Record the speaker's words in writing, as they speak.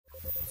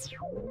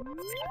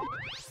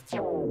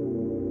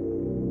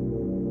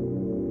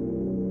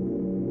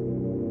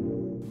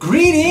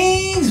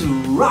Greetings,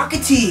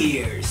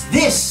 Rocketeers!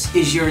 This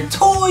is your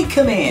toy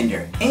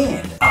commander,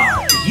 and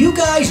are you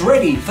guys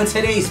ready for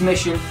today's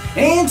mission?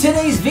 And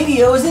today's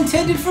video is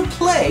intended for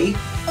play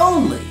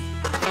only.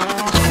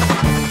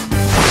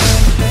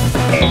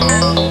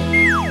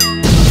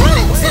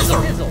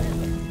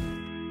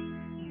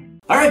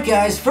 Alright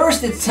guys,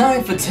 first it's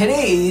time for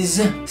today's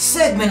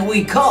segment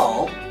we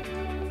call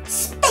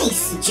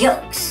Space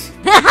Jokes.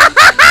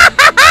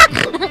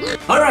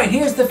 Alright,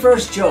 here's the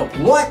first joke.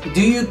 What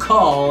do you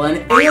call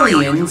an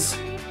alien's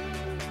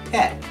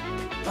pet?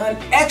 An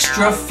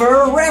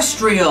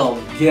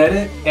extraterrestrial. Get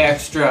it?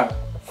 Extra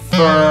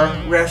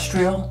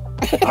terrestrial.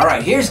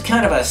 Alright, here's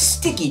kind of a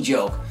sticky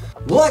joke.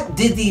 What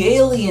did the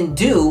alien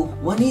do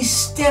when he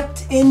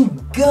stepped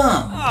in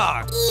gum?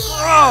 Oh,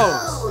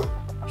 gross!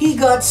 He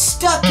got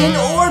stuck in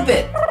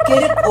orbit.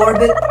 Get it?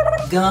 Orbit,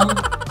 gum,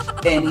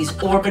 and he's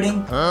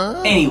orbiting.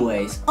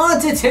 Anyways,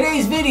 on to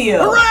today's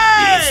video.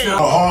 Hooray! It's the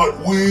Hot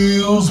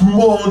Wheels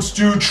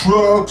Monster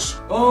Trucks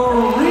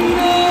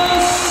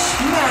Arena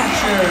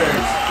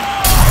Smashers.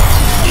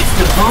 It's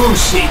the Bone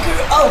Shaker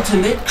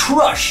Ultimate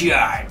Crush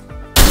Yard.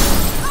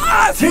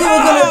 Today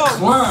we're gonna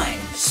climb,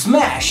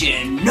 smash,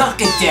 and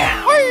knock it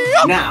down.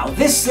 Now,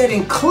 this set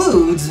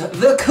includes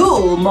the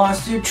cool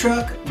monster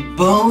truck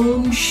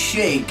Bone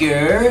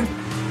Shaker.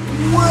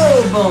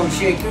 Whoa, Bone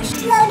Shaker,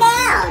 slow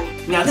down.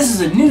 Now, this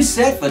is a new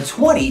set for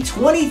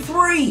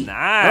 2023. Nice.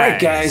 Alright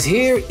guys,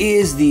 here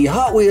is the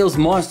Hot Wheels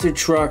Monster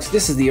Trucks.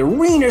 This is the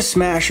Arena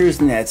Smashers,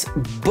 and that's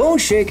Bone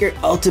Shaker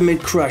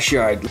Ultimate Crush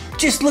Yard.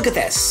 Just look at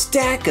that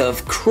stack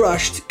of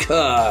crushed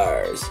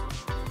cars.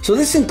 So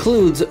this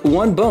includes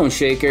one Bone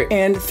Shaker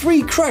and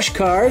 3 Crush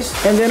cars,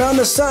 and then on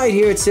the side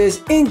here it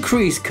says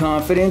increase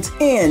confidence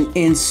and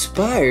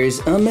inspires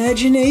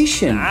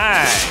imagination.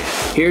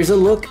 Nice. Here's a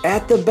look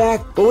at the back,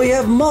 but we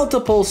have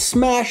multiple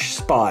smash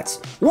spots.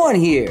 One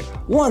here,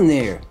 one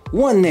there,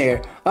 one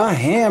there, a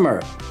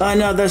hammer,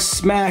 another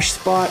smash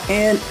spot,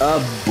 and a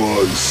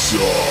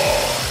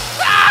buzzsaw.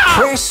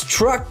 Press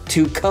truck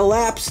to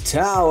collapse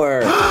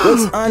tower.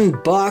 Let's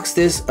unbox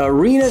this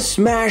Arena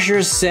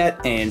Smasher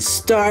set and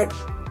start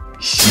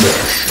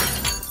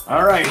smash.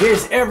 Alright,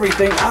 here's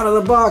everything out of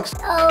the box.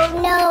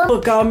 Oh no!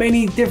 Look how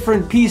many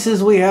different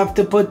pieces we have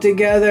to put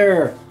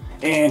together.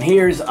 And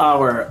here's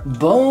our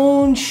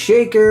Bone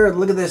Shaker.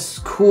 Look at this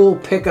cool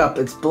pickup.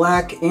 It's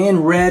black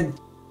and red,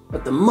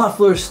 but the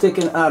muffler's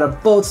sticking out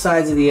of both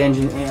sides of the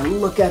engine.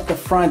 And look at the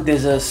front,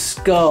 there's a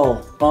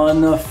skull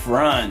on the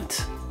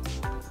front.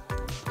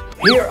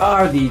 Here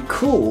are the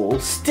cool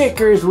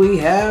stickers we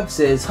have. It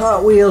says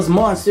Hot Wheels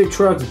Monster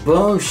Trucks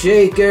Bone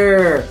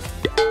Shaker.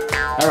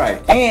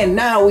 Alright, and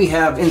now we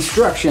have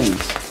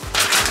instructions.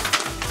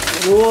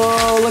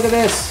 Whoa, look at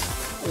this.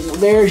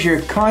 There's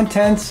your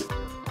contents.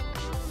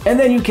 And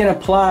then you can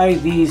apply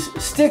these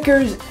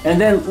stickers,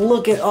 and then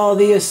look at all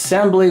the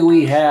assembly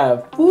we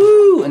have.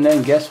 Woo! And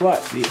then guess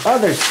what? The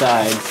other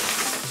side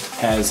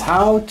has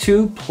how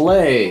to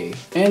play.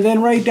 And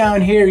then right down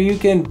here, you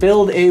can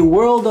build a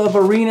world of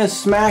arena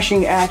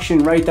smashing action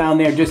right down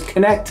there. Just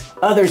connect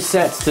other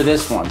sets to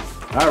this one.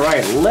 All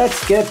right,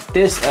 let's get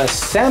this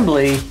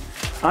assembly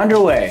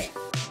underway.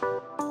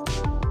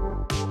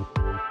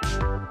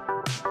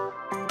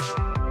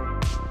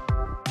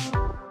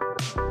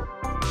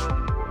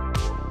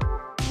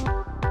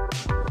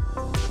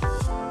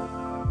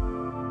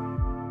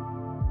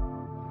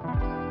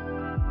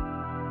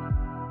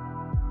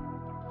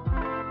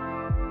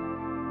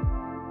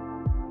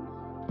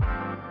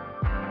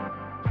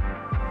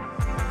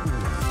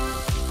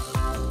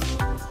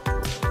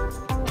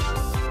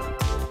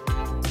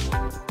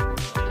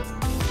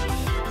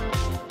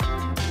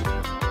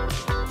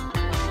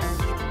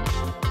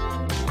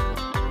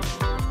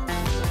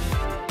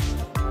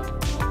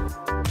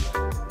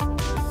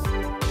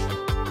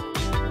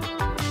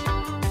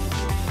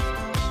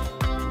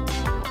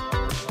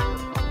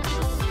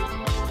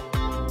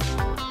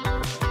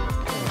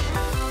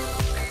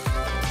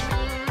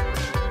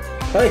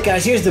 Alright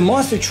guys, here's the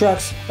Monster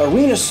Trucks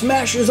Arena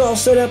Smashers all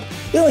set up.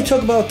 It only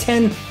took about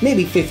 10,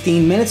 maybe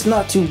 15 minutes,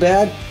 not too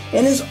bad.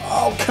 And there's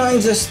all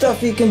kinds of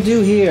stuff you can do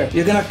here.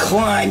 You're gonna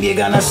climb, you're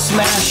gonna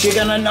smash, you're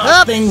gonna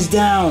knock things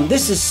down.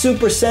 This is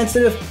super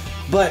sensitive,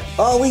 but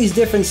all these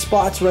different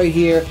spots right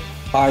here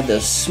are the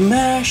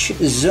smash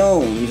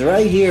zones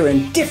right here,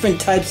 and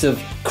different types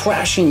of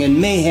crashing and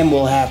mayhem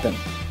will happen.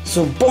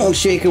 So Bone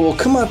Shaker will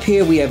come up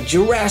here. We have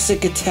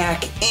Jurassic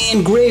Attack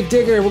and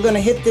Gravedigger. We're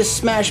gonna hit this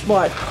smash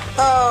spot.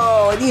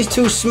 Oh, these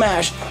two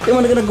smash. Then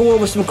we're gonna go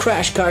over some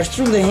crash cars,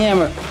 through the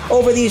hammer,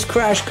 over these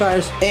crash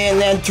cars, and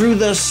then through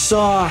the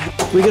saw.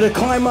 We're gonna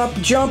climb up,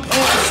 jump, and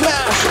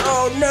smash.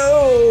 Oh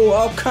no,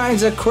 all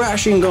kinds of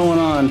crashing going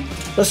on.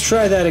 Let's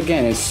try that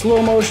again. In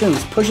slow motion,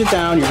 let's push it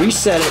down, you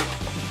reset it.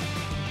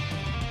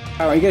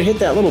 All right, you gotta hit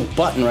that little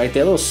button right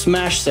there, little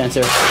smash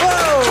sensor.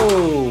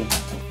 Whoa!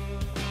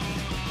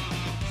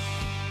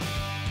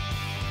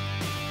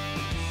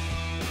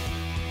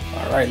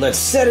 Alright, let's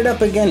set it up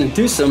again and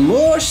do some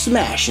more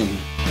smashing.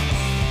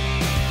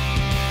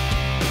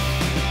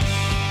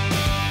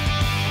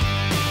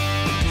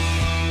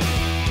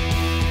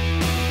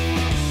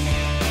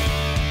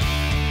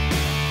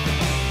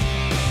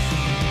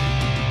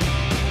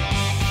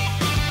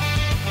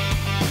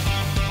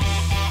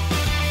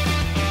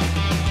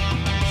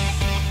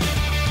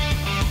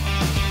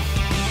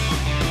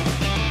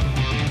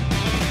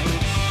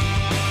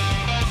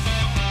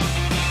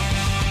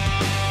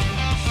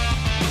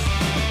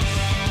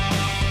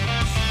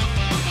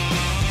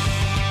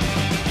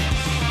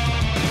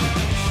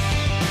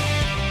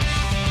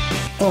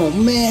 Oh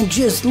man,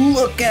 just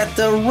look at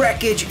the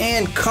wreckage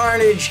and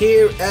carnage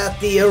here at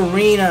the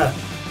arena.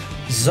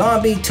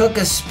 Zombie took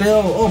a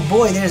spill. Oh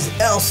boy, there's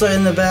Elsa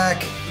in the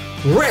back.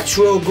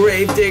 Retro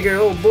Gravedigger.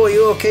 Oh boy,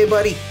 you okay,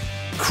 buddy?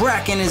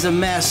 Kraken is a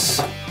mess.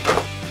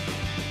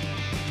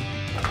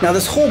 Now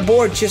this whole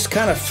board just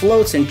kind of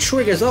floats and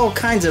triggers all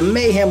kinds of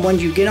mayhem when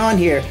you get on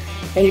here.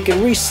 And you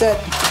can reset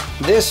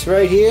this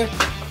right here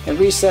and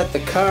reset the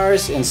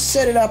cars and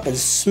set it up and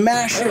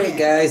smash it. Alright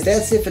guys,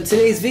 that's it for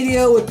today's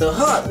video with the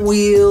Hot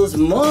Wheels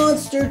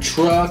Monster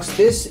Trucks.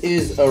 This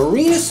is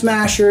Arena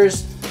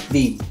Smashers,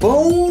 the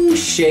Bone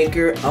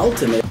Shaker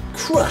Ultimate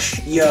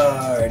Crush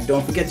Yard.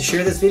 Don't forget to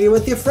share this video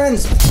with your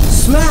friends.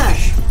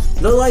 Smash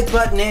the like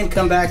button and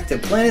come back to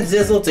Planet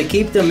Zizzle to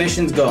keep the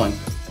missions going.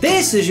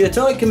 This is your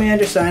Toy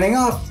Commander signing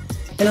off,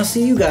 and I'll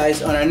see you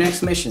guys on our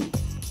next mission.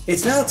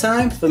 It's now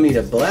time for me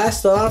to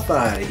blast off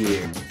out of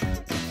here.